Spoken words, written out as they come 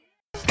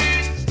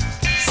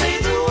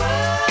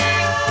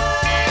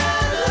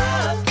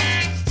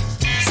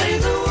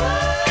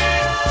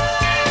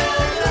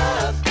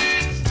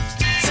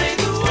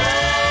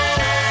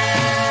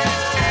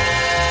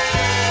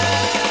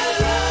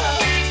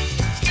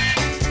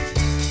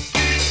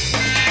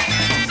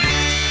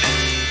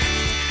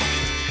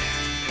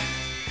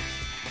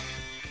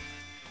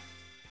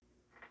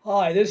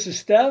Hi, this is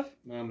Steph.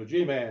 I'm the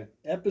G-Man.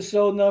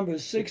 Episode number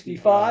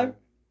 65.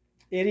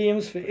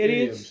 Idioms for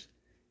idiots.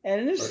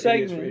 And in this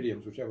segment, idiots for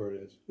idioms, whichever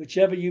it is.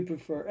 Whichever you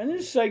prefer. And in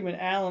this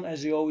segment, Alan,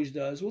 as he always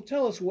does, will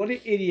tell us what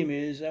an idiom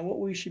is and what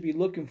we should be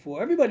looking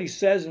for. Everybody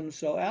says them,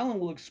 so Alan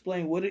will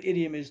explain what an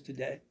idiom is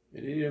today.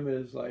 An idiom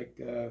is like,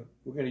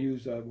 we're going to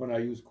use one I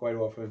use quite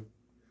often.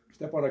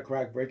 Step on a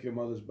crack, break your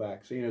mother's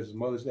back. Seeing as it's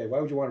Mother's Day,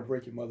 why would you want to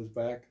break your mother's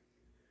back?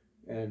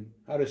 And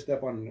how to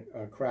step on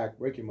a crack,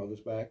 break your mother's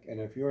back. And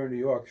if you're in New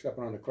York,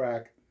 stepping on a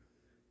crack,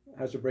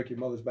 how to break your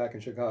mother's back in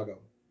Chicago.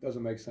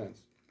 Doesn't make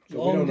sense.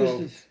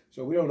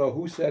 So we don't know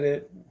who said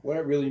it, what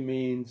it really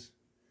means,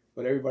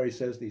 but everybody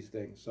says these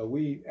things. So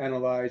we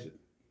analyze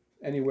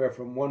anywhere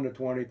from 1 to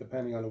 20,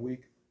 depending on the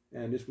week.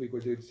 And this week we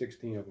did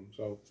 16 of them.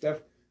 So Steph,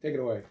 take it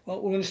away.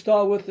 Well, we're going to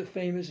start with the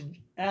famous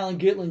Alan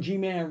Gitlin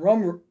G-Man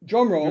drum roll.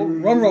 Drum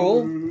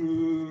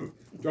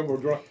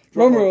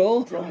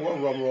roll,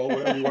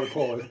 whatever you want to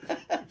call it.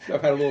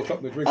 Steph had a little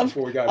something to drink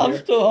before we got here.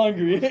 I'm still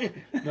hungry.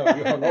 No,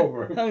 you hung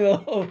over. Hung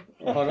up or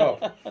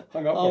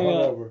hung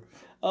over.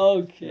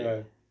 Okay.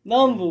 Yeah.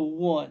 Number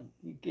one.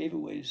 You gave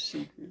away the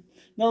secret.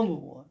 Number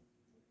one.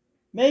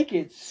 Make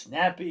it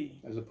snappy.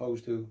 As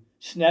opposed to?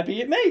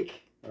 Snappy it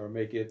make. Or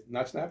make it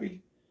not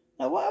snappy?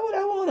 Now, why would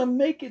I want to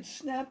make it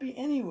snappy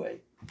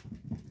anyway?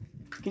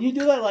 Can you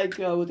do that like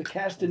with the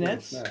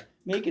castanets?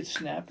 Make it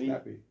snappy?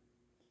 Snappy.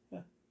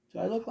 Do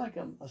I look like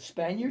a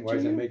Spaniard Why to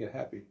does you? that make it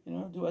happy? You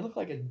know, do I look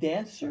like a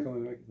dancer? How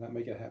can we not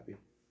make it happy?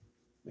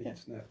 Make it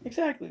snappy.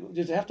 Exactly.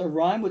 Does it have to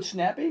rhyme with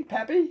snappy,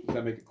 pappy? Does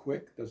that make it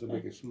quick? Does it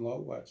make it slow?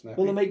 What, snappy?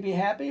 Will it make me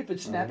happy if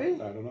it's snappy?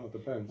 I don't know. It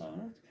depends.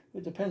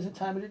 It depends on the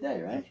time of the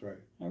day, right? That's right.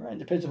 All right. It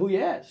depends on who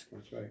you ask.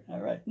 That's right. All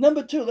right.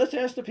 Number two. Let's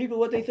ask the people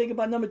what they think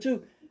about number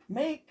two.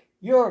 Make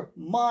your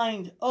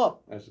mind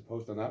up. As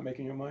opposed to not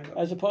making your mind up?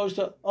 As opposed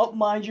to up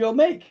mind your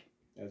make.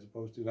 As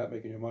opposed to not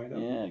making your mind up?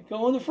 Yeah.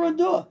 Go in the front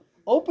door.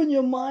 Open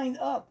your mind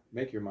up.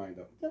 Make your mind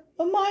up.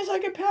 A mind's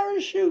like a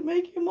parachute.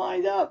 Make your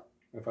mind up.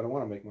 If I don't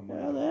want to make my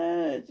mind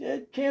up.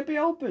 It can't be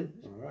open.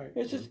 All right.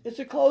 It's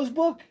a closed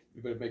book.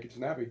 You better make it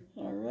snappy.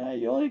 All right.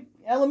 You're only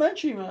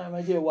elementary,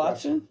 my dear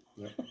Watson.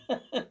 Yeah.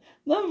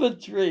 Number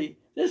three.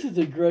 This is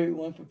a great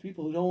one for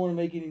people who don't want to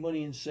make any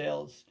money in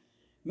sales.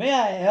 May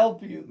I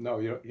help you? No,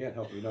 you can't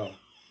help me. No.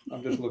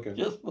 I'm just looking.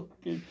 Just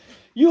looking.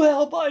 You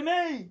help I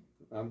may.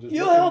 I'm just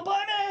you looking. help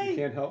I may. You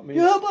can't help me.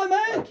 You help I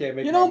may. I can't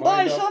make you my don't buy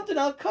mind up. something,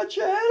 I'll cut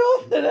your head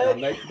off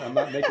today. I'm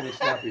not making it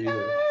snappy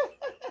either.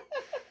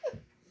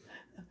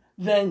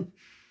 Then,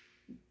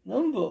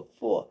 number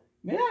four.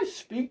 May I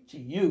speak to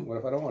you? What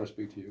if I don't want to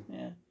speak to you?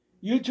 Yeah.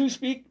 You two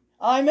speak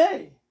I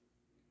may.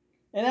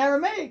 In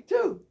Aramaic,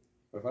 too.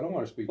 What if I don't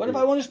want to speak to you? What if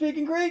I want to speak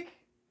in Greek?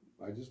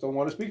 I just don't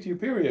want to speak to you,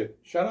 period.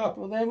 Shut up.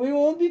 Well, then we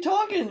won't be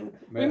talking.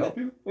 May I help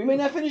you? We may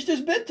not finish this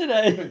bit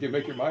today. Did you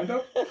make your mind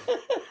up?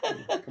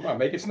 Come on,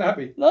 make it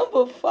snappy.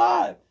 Number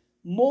five.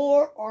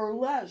 More or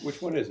less.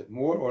 Which one is it?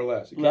 More or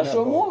less? Less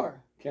or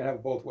more. Can't have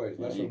it both ways.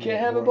 You can't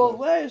have it both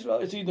ways. Well,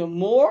 it's either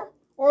more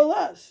or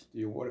less.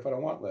 What if I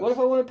don't want less? What if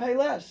I want to pay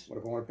less? What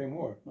if I want to pay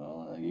more?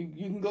 Well, you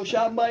can go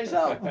shopping by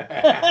yourself.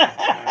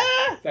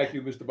 Thank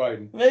you, Mr.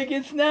 Biden. Make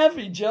it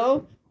snappy,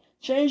 Joe.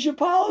 Change your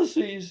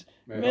policies.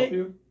 May I help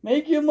you?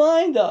 Make your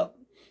mind up.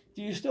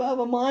 Do you still have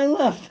a mind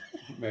left?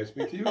 May I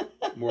speak to you?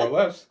 More or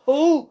less.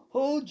 Who,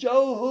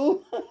 Joe,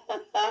 who?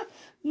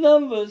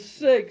 Number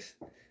six.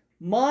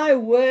 My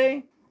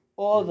way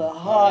or the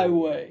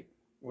highway?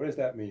 What does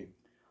that mean?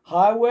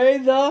 Highway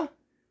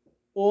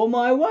or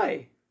my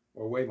way?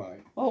 Or way my?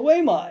 Or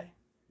way my.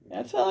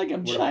 That sounds like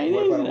I'm Chinese.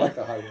 What if I don't like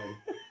the highway?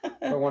 If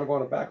I want to go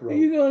on a back road?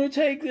 You're going to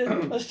take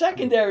a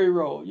secondary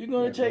road. You're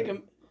going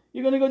to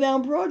You're going to go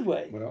down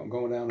Broadway. Well, I'm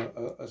going down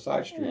a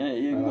side street. Yeah,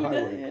 you on a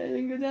highway. you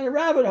can go down a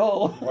rabbit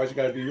hole. Why's it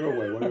got to be your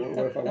way? What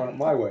if I want it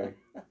my way?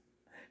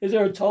 Is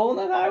there a toll on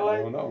that highway?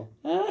 I don't know.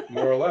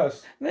 More or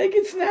less. Make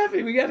it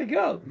snappy. We got to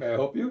go. May I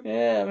help you?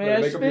 Yeah, may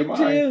I speak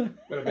to you?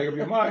 Better make up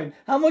your mind.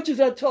 How much is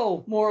that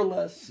toll, more or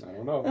less? I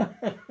don't know.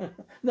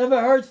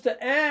 Never hurts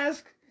to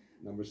ask.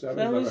 Number seven.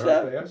 Never hurts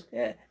to ask.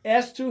 Yeah,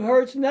 ask to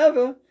hurts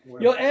never.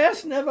 Your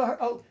ass never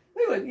hurts. Oh,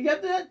 wait, you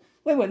got that?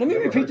 Wait, let me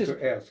repeat this.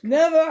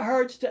 Never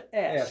hurts to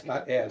ask. Ask,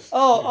 not ask.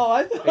 Oh,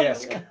 I thought.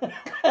 Ask.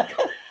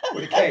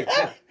 With a K.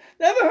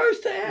 Never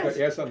hurts to ask.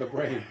 Got ass on the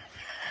brain.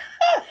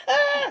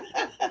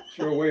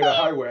 Sure way to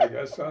highway, I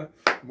guess, huh?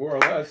 More or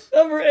less.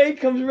 Number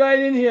 8 comes right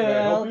in here, Can I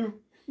Al. help you?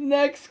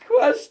 Next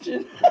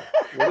question.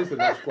 What is the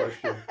next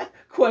question?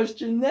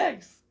 Question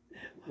next.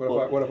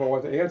 What if I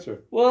want the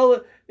answer?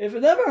 Well, if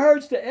it never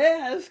hurts to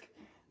ask,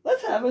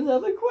 let's have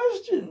another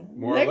question.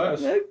 More or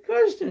less. Next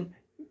question.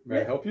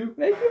 May I help you?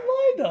 Make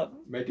your mind up.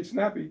 Make it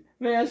snappy.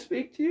 May I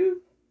speak to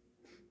you?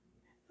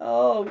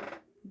 Oh,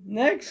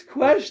 next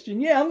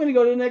question. Yeah, I'm going to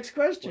go to the next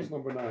question. What's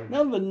number 9?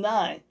 Number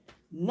 9.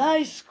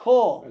 Nice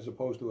call. As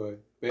opposed to a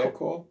bad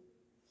call?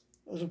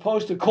 As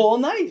opposed to call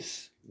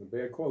nice. A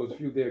bad call. There's a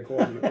few bad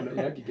calls in the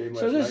Yankee game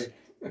last night.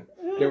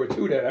 There were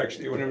two that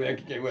actually went in the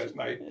Yankee game last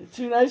night.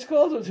 Two nice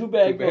calls or two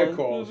bad Two calls? bad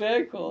calls. Two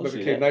bad calls. But See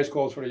became that? nice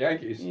calls for the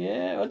Yankees.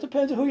 Yeah, well, it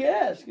depends on who you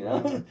ask. You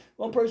know,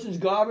 one person's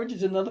garbage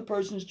is another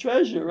person's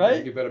treasure,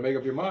 right? You better make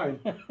up your mind,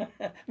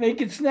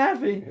 Make it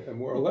snappy.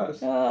 more or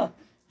less.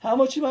 How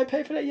much you might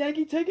pay for that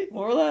Yankee ticket?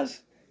 More or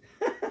less.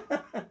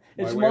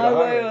 It's My my way or the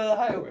way or the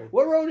highway. highway.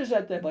 What road is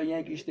that there by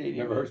Yankee Stadium?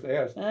 Never hurts to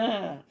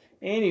ask.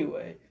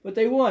 Anyway, but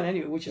they won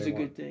anyway, which is They a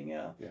won. good thing.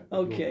 Yeah. Yeah,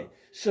 Okay,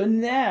 so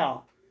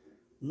now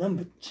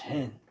number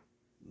 10,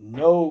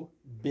 no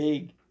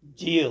big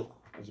deal,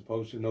 As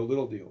opposed to no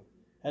little deal.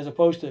 as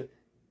opposed to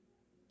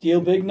deal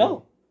big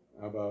no.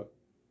 How about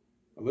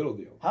a little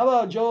deal? How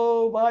about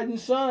Joe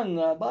Biden's son,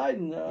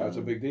 Biden? That's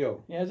a big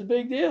deal. Yeah, it's a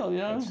big deal. You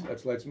know.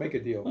 That's let's make a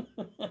deal.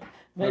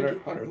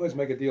 Make Hunter, let's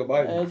make a deal,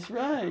 Biden. That's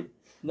right.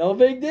 No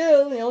big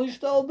deal. He only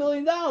stole $1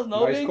 billion.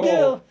 No Nice big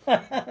call.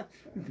 deal.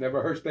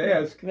 Never hurts to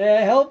ask. May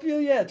I help you?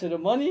 Yeah, to the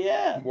money,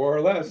 yeah. More or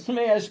less.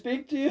 May I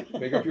speak to you?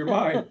 Make up your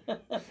mind.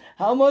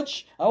 How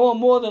much? I want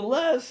more than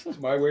less. It's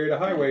my way or the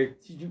highway.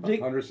 You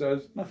think Hunter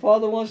says. my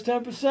father wants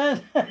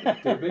 10%?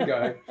 The big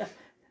guy.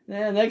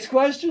 Yeah, next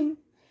question.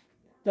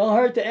 Don't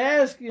hurt to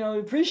ask. You know, we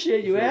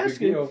appreciate you It's no big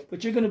asking, deal.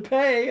 but you're going to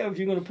pay if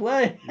you're going to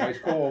play. Nice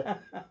call.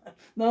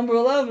 Number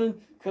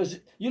 11, because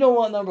you don't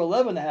want number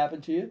 11 to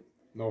happen to you.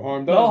 No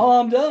harm done. No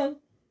harm done,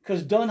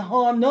 because done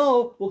harm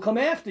no will come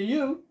after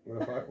you.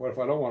 What if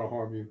I don't want to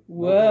harm you? No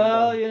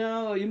Well, harm you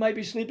know, you might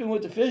be sleeping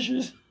with the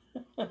fishes.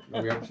 done.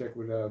 No, we have to check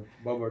with Bubba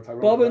or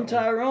Tyrone. Bubba and for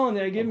that one. Tyrone,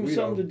 they give them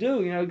Guido. something to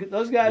do. You know,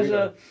 those guys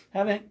Guido.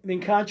 haven't been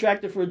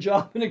contracted for a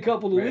job in a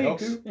couple of May I help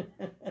weeks.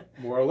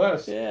 More or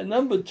less. Yeah,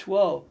 number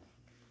 12.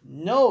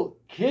 No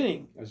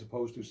kidding. As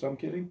opposed to some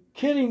kidding.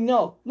 Kidding,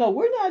 no. No,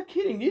 we're not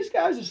kidding. These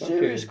guys are Some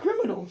serious kidding.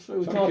 criminals that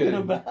we're Some talking kidding.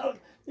 about.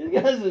 These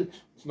guys are,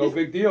 It's no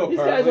big deal, these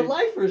guys apparently. are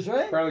lifers,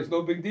 right? Apparently it's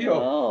no big deal.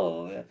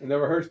 Oh, yeah. It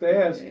never hurts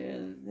to ask. Yeah,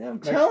 I'm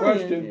Next telling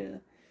question.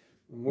 you.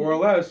 More or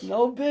less.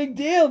 No big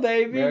deal,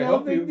 baby. May I No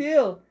help big you?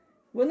 deal.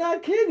 We're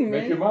not kidding,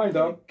 Make man. your mind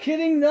up.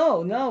 Kidding,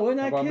 no. No, we're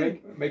How not about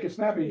kidding. make it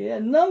snappy? Yeah,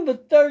 number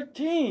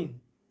 13.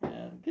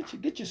 Yeah,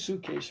 get your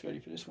suitcase ready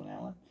for this one,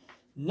 Alan.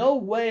 No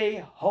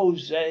way,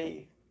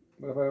 Jose.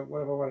 What if I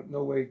want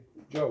no way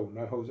Joe,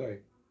 not Jose?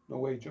 No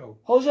way Joe.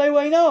 Jose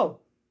way, no.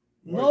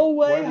 No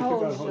way, Why are we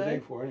picking on Jose. Jose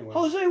for anyway?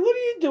 Jose, what are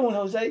you doing,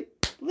 Jose?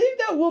 Leave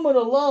that woman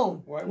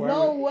alone.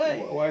 No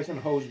way. Why isn't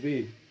Jose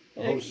B?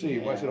 Jose?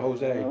 Why is it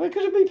Jose? Why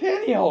could it be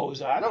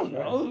pantyhose? I don't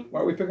know.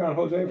 Why are we picking on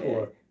Jose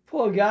for?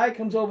 Poor guy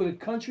comes over the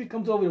country,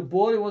 comes over the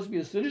border, wants to be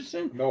a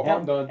citizen. No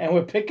harm done. And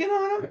we're picking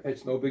on him?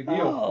 It's no big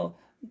deal. Oh,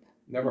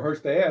 Never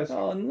hurts to ask.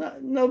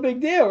 no big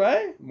deal,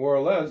 right? More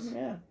or less.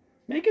 Yeah.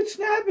 Make it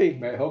snappy.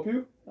 May I help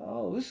you?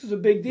 Oh, this is a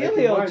big Make your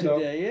deal mind up.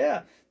 today.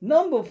 Yeah.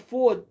 Number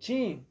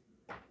 14.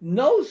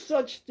 No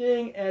such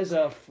thing as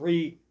a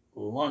free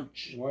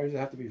lunch. Why does it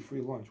have to be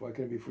free lunch? Why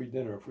can't it be free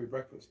dinner or free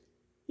breakfast?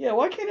 Yeah,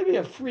 why can't it be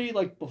a free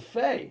like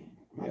buffet?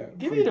 Yeah,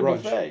 Give free me the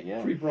brunch. buffet.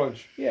 Yeah. Free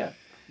brunch. Yeah.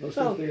 No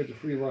So, such thing as a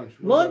free lunch.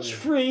 Lunch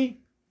free,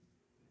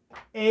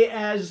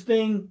 as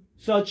thing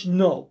such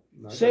no.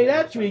 No, that Say don't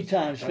that make 3 sense.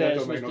 times That fast,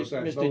 don't make no Mr.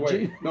 sense. Mr. No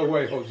way. G. No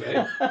way,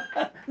 Jose.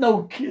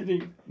 No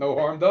kidding. No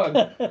harm done.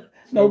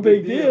 It's No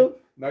big deal.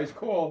 Nice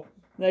call.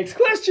 Next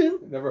question.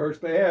 It never hurts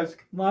to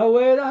ask. My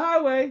way or the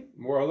highway.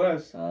 More or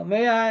less.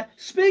 May I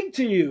speak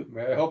to you?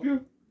 May I help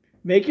you?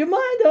 Make your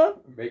mind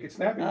up. Make it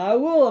snappy. I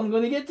will. I'm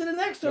going to get to the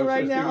next one No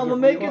right such now. thing as I'm a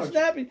going to free make it lunch.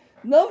 snappy.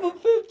 Number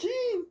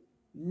 15.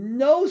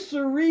 No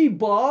siree,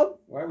 Bob.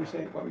 Why are we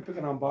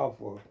picking on Bob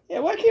for? Yeah,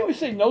 why can't we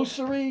say no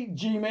siree,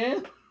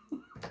 G-man?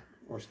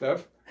 Or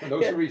Steph? No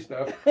Yeah. siree,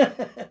 Steph.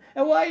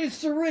 And why is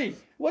siree?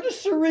 What does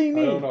siree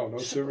mean? I don't know. No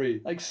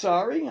siree. Like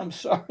sorry? I'm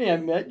sorry I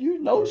met you?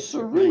 No Or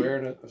siree.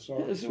 Wearing a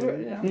sorry. Yes,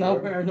 I'm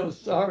not wearing no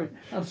sorry.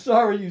 I'm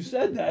sorry you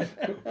said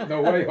that.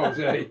 No way,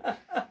 Jose.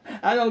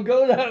 I don't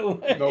go that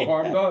way. No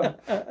harm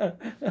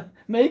done.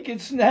 Make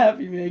it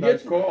snappy, man.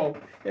 Nice call.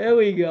 There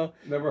we go.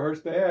 Never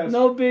hurts to ask.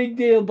 No big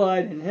deal,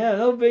 Biden. Yeah,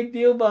 no big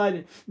deal,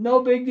 Biden.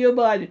 No big deal,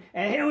 Biden.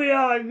 And here we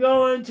are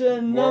going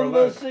to More or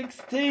number less.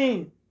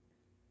 16.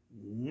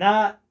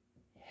 Not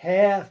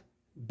half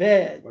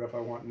bad. What if I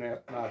want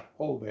not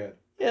whole bad?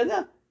 Yeah,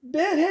 no,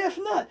 bad half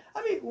not.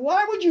 I mean,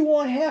 why would you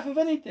want half of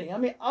anything? I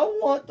mean, I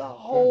want the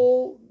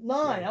whole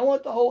 9. I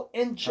want the whole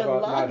How enchilada.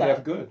 about not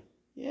half good?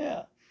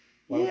 Yeah.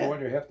 Why would Yeah. you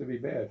want your half to be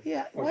bad?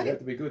 Yeah. Why Why you have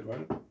do, to be good,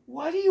 right?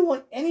 why do you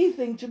want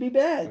anything to be I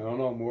bad? don't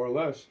know, more or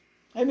less.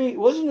 I mean,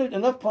 wasn't it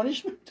enough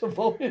punishment to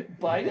vote in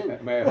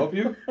Biden? May I help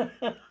you?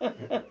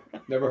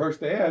 Never hurts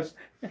to ask.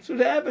 That's what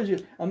happens. You're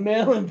a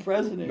mail-in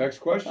president. Next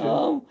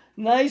question.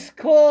 Nice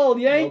call,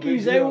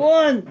 Yankees. They deal.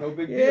 won. No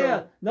big Yeah,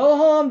 deal. no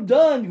harm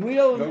done.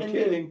 Guido No and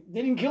kidding.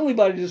 They didn't kill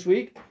anybody this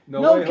week.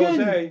 No way,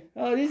 kidding.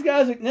 Jose. These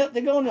guys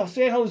they're going to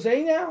San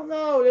Jose now.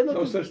 No, they're No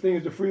looking. such thing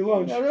as a free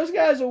lunch. No, those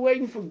guys are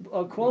waiting for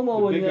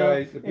Cuomo The big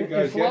guy- the big in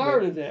guy's getting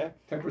Florida there.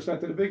 10%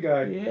 to the big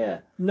guy. Yeah,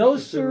 no The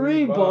siree,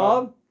 siree, Bob.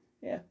 Bob.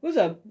 Yeah, who's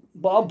that?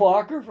 Bob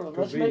Barker from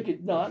Let's be. Make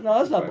It. No,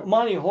 that's not Right.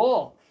 Monty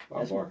Hall. Bob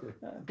That's- Barker.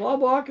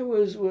 Bob Barker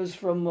was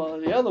from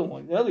the other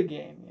one, the other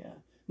game. Yeah,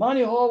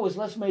 Monty Hall was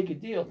Let's Make a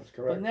Deal. That's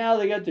correct. But now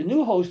they got the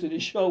new host of the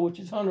show, which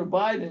is Hunter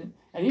Biden,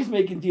 And he's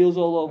making deals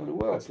all over the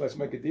world. Let's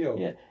make a deal.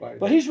 Yeah.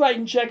 But he's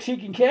writing checks he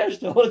can cash,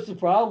 though. What's the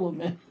problem,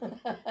 man?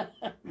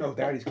 No,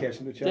 Daddy's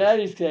cashing the checks.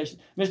 Daddy's cashing.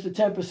 Mr.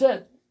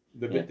 10%.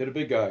 To the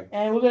big guy.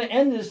 And we're going to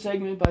end this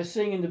segment by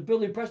singing the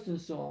Billy Preston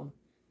song.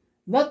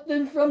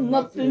 Nothing from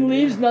nothing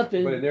leaves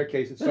nothing. But in their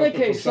case, it's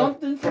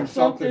something from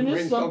something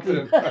is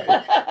something.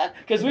 Right.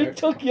 Because we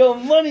took your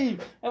money.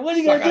 And what are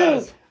you going to do?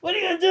 Suckers. What are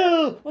you going to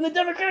do when the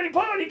Democratic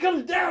Party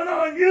comes down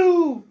on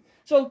you?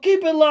 So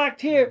keep it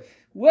locked here.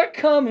 We're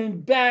coming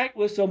back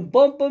with some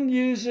bumper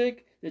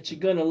music that you're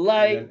going to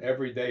like. And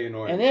everyday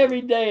annoyance. And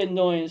everyday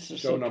annoyances.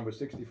 Show number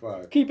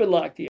 65. Keep it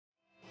locked here.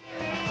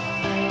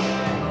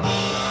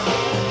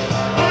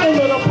 There's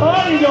a little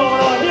party going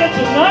on here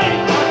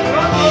tonight.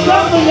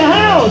 Stuff in the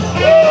house.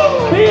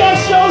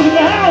 BS shows in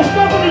the house.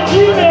 Stuff in the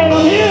G-Man.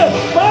 I'm here.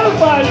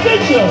 Spotify,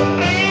 Stitcher,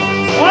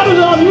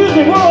 Amazon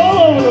Music. We're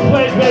all over the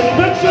place, baby.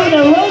 Big City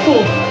and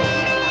local.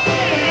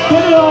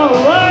 Get it on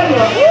right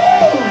now.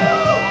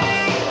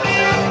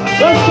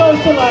 West Coast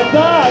till I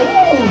die.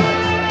 Woo!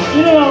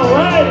 Get it on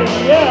right.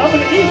 Yeah, I'm in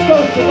the East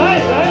Coast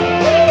tonight, right?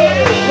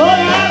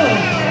 Long Island.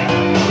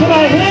 Can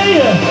I hear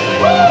you?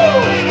 Woo!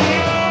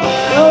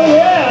 Oh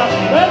yeah.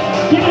 Let's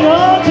get it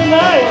on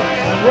tonight.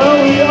 Well,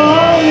 we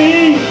all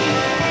need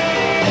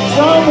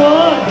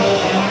someone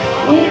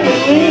we can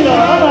lean on.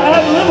 I'm gonna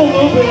have to live a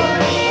little bit.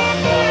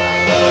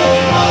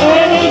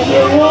 And if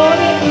you want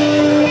it,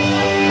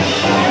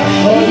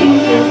 oh